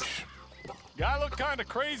 Thanks. Guy looked kind of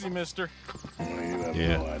crazy, mister. Well, you have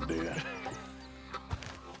Yeah. no idea.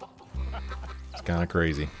 It's kind of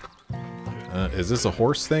crazy. Is this a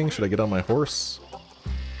horse thing? Should I get on my horse?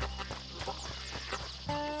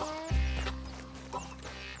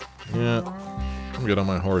 Yeah, I'll get on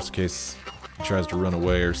my horse in case he tries to run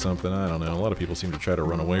away or something. I don't know. A lot of people seem to try to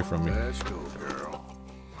run away from me. Let's go, girl.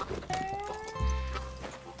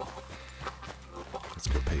 Let's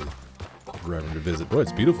go pay the Reverend a visit. Boy,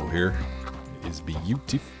 it's beautiful here. It is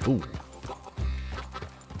beautiful.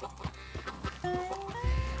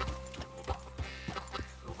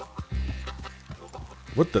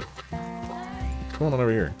 What the? What's going on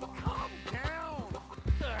over here?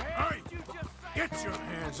 Hey, get your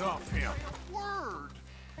hands off him. Word!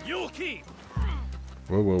 You'll keep.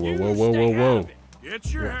 Whoa, whoa, whoa, whoa, whoa, whoa, whoa.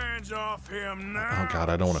 Get your hands off him now. Oh, God,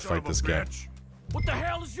 I don't want to son fight of a this guy. bitch. What the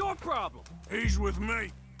hell is your problem? He's with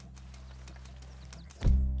me.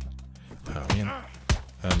 Oh, man.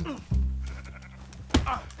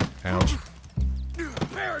 Ouch.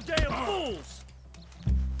 Pair of damn fools!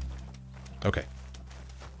 Okay.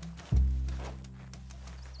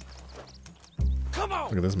 Come on!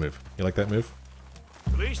 Look at this move. You like that move?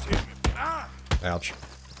 At least hit me. Ah! Ouch.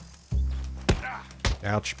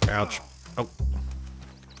 Ouch. Ouch. Oh.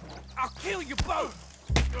 I'll kill you both!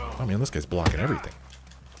 Oh man, this guy's blocking everything.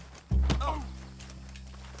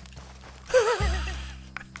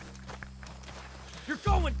 You're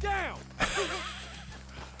going down! At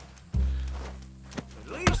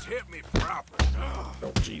least hit me proper. Oh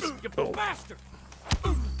jeez. You bastard!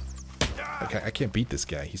 Okay, I can't beat this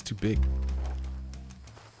guy. He's too big.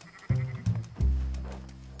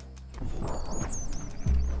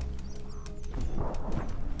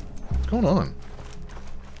 What's going on?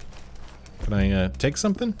 Can I take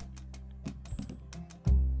something?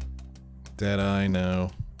 Dead eye,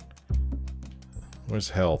 no. Where's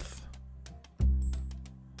health?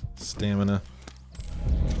 Stamina.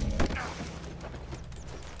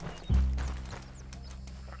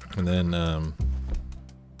 And then,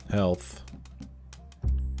 health.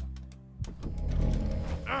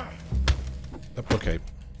 Okay.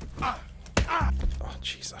 Oh,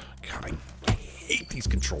 jeez. God, I hate these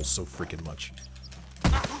controls so freaking much.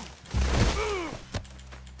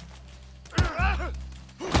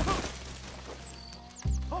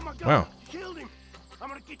 Oh my God! Wow. You killed him. I'm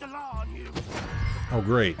gonna get the law on you. Oh,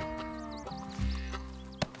 great.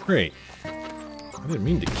 Great. I didn't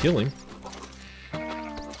mean to kill him.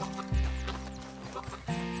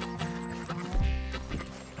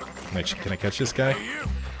 Can I catch this guy? Hey, you!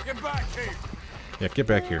 Get back here! Yeah, get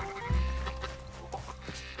back here.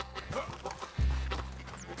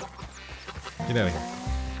 Get out of here.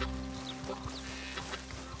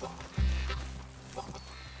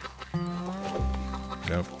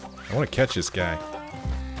 Nope. I want to catch this guy.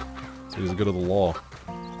 So he doesn't go to the law.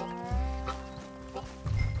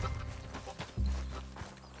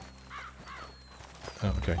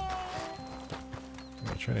 Oh, okay. I'm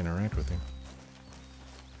gonna try to interact with him.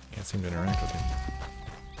 Can't seem to interact with him.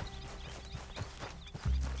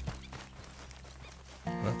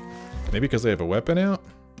 Well, maybe because they have a weapon out?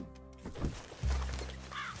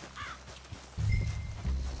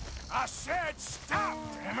 I said stop,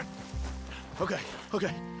 damn it! Okay,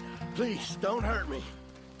 okay. Please, don't hurt me.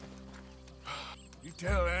 You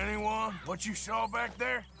tell anyone what you saw back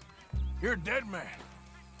there? You're a dead man.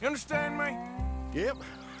 You understand me? Yep.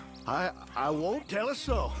 I won't tell a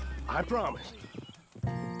soul. I promise.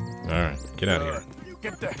 Alright, get out of here.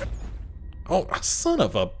 Get the hell. Oh, son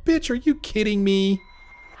of a bitch, are you kidding me?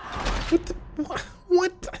 What the...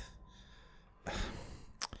 What the...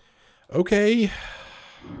 Okay.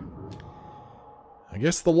 I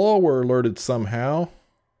guess the law were alerted somehow.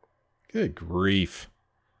 Good grief.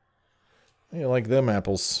 You like them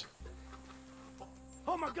apples.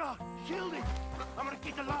 Oh my God! Killed him! I'm gonna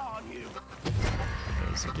get the law on you.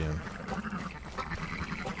 Those again.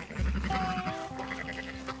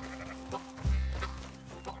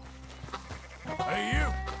 Hey, you!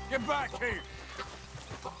 Get back here!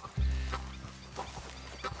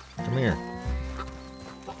 Come here.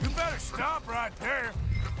 You better stop right there.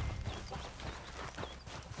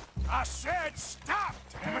 I said stop,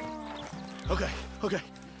 damn it! Okay, okay.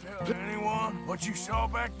 Tell anyone what you saw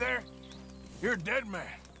back there? You're a dead man.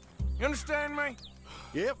 You understand me?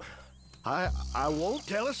 Yep. I won't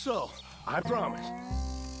tell a soul. I promise.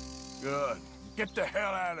 Good. Get the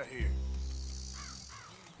hell out of here.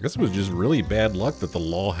 I guess it was just really bad luck that the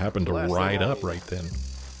law happened to ride up right then.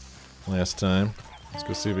 Last time. Let's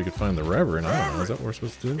go see if we can find the Reverend. I don't know. Is that what we're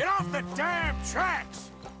supposed to do? Get off the damn tracks!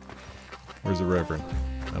 Where's the Reverend?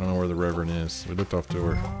 I don't know where the Reverend is. We looked off to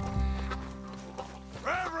her.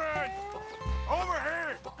 Reverend! Over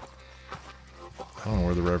here! I don't know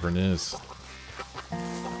where the Reverend is.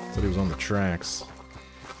 Said he was on the tracks.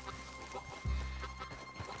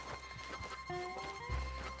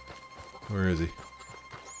 Where is he?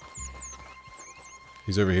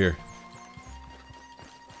 He's over here.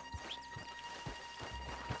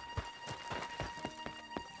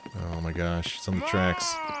 Oh my gosh, it's on the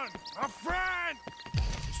tracks. Come on, my friend!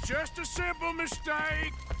 It's just a simple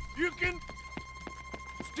mistake. You can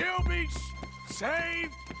still be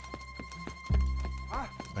saved.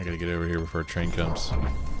 I gotta get over here before a train comes.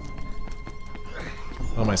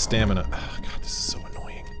 Oh, my stamina. Oh, God, this is so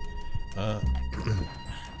annoying.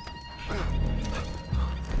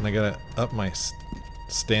 And I gotta up my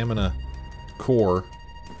stamina core.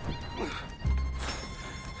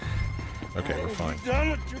 Okay, we're fine. You done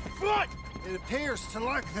with your foot? It appears to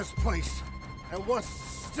like this place and wants to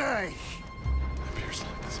stay.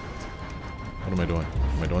 What am I doing?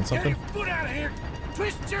 Am I doing something? Get your foot out of here!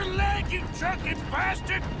 Twist your leg, you drunken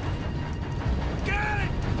bastard! Got it!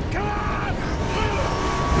 Come on!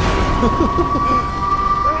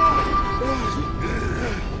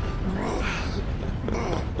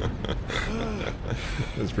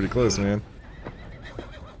 was pretty close, man.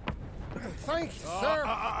 Thank you, sir.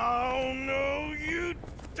 Oh, no, you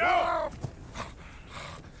don't.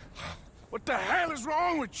 What the hell is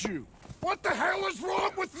wrong with you? What the hell is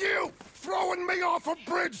wrong with you? Throwing me off a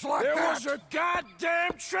bridge like that? There was a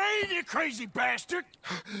goddamn train, you crazy bastard!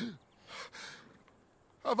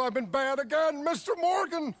 Have I been bad again, Mr.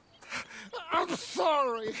 Morgan? I'm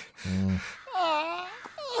sorry. I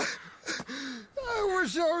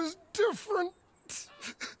wish I was different.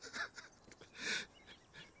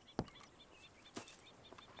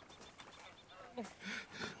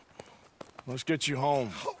 Let's get you home.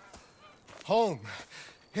 Home?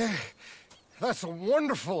 Yeah, that's a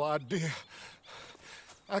wonderful idea.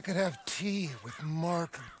 I could have tea with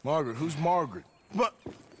Margaret. Margaret? Who's Margaret? But...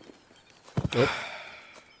 Oh.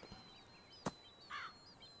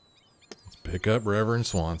 Let's pick up Reverend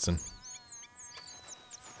Swanson.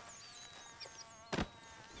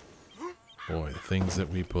 Boy, the things that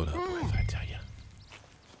we put up with, I tell you.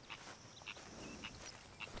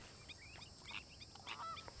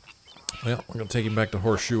 Well, we're going to take him back to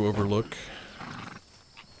Horseshoe Overlook.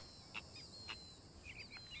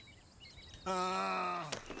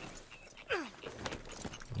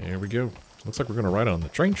 There we go. Looks like we're going to ride on the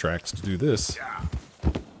train tracks to do this.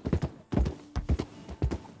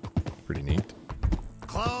 Pretty neat.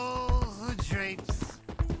 Close the drapes.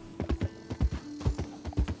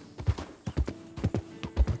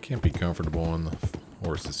 I can't be comfortable on the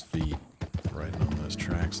horse's feet riding on those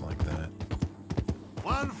tracks like that.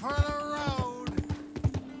 One for the road.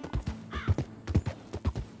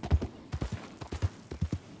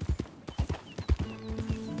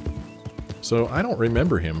 So I don't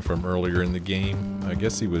remember him from earlier in the game. I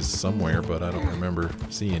guess he was somewhere, but I don't remember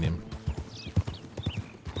seeing him.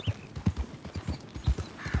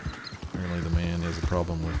 Apparently the man has a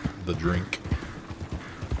problem with the drink.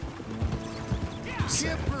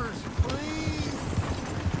 Chippers, please.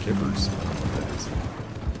 Chippers? I don't know what that is.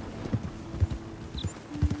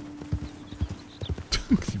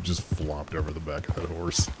 He just flopped over the back of that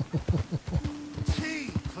horse. Tea,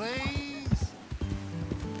 please.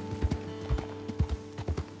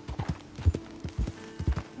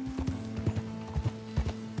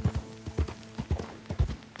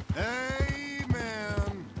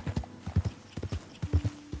 Amen.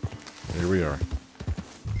 Here we are.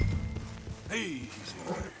 Easy.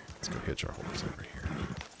 Let's go hitch our horse over here.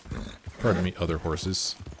 Pardon me, other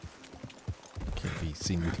horses. Can't be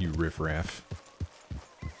seen with you, riffraff.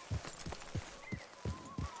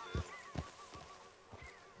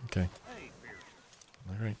 Okay.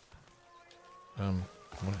 Alright.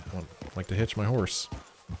 I'd like to hitch my horse.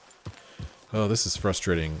 Oh, this is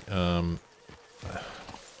frustrating.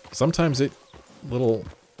 Sometimes little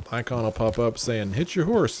icon will pop up saying, hitch your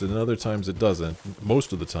horse, and other times it doesn't.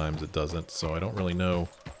 Most of the times it doesn't, so I don't really know.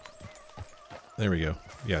 There we go.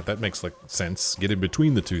 Yeah, that makes like sense. Get in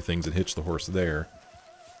between the two things and hitch the horse there.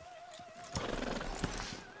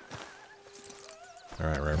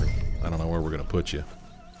 Alright, Reverend. I don't know where we're going to put you.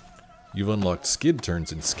 You've unlocked skid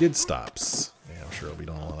turns and skid stops. Yeah, I'm sure I'll be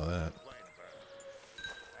doing a lot of that.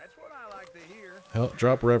 That's what I like to hear. Help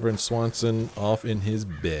drop Reverend Swanson off in his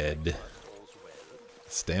bed.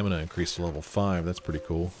 Stamina increased to level 5. That's pretty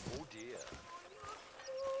cool.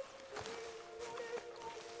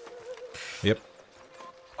 Yep.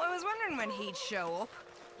 Well, I was wondering when he'd show up.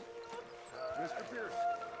 Mr. Pierce.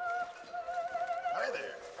 Hi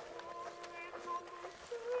there.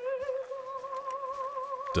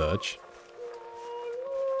 Dutch.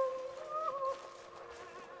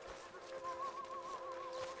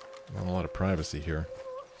 Not a lot of privacy here.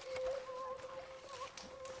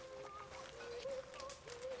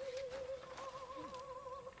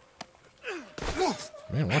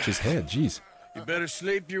 Man, watch his head, jeez. You better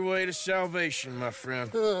sleep your way to salvation, my friend.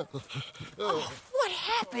 Oh, what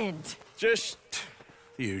happened? Just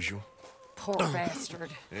the usual. Poor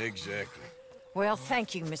bastard. Exactly. Well,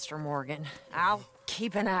 thank you, Mr. Morgan. I'll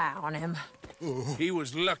keep an eye on him. He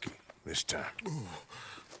was lucky this time.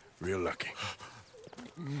 Real lucky.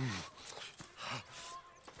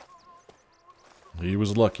 He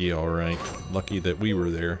was lucky, alright. Lucky that we were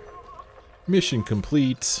there. Mission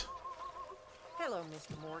complete. Hello,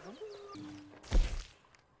 Mr. Morgan.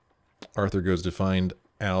 Arthur goes to find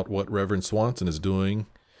out what Reverend Swanson is doing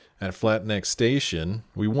at Flatneck Station.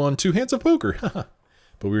 We won 2 hands of poker.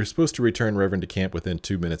 But we were supposed to return Reverend to camp within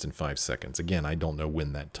 2 minutes and 5 seconds. Again, I don't know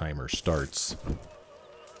when that timer starts.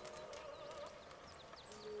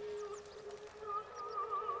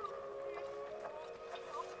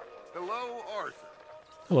 Hello, Arthur.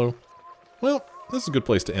 Hello. Well, this is a good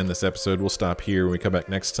place to end this episode. We'll stop here. When we come back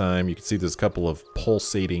next time, you can see there's a couple of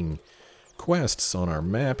pulsating quests on our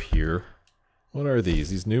map here. What are these?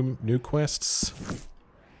 These new quests?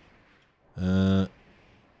 Let's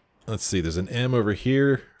see. There's an M over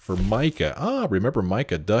here for Micah. Ah, remember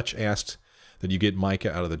Micah? Dutch asked that you get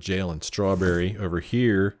Micah out of the jail in Strawberry. Over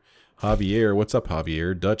here, Javier. What's up,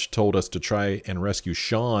 Javier? Dutch told us to try and rescue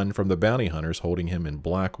Sean from the bounty hunters holding him in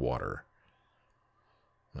Blackwater.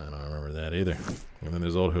 I don't remember that either. And then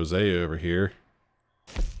there's old Hosea over here.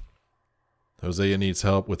 Hosea needs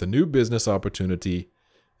help with a new business opportunity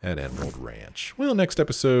at Emerald Ranch. Well, next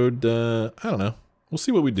episode, I don't know. We'll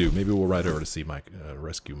see what we do. Maybe we'll ride over to see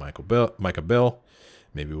rescue Micah Bell.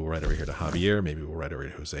 Maybe we'll ride over here to Javier. Maybe we'll ride over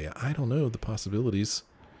to Hosea. I don't know. The possibilities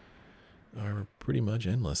are pretty much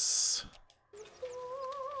endless.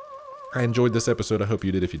 I enjoyed this episode. I hope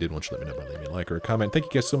you did. If you did, why don't you let me know by leaving a like or a comment. Thank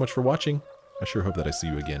you guys so much for watching. I sure hope that I see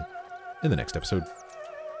you again in the next episode.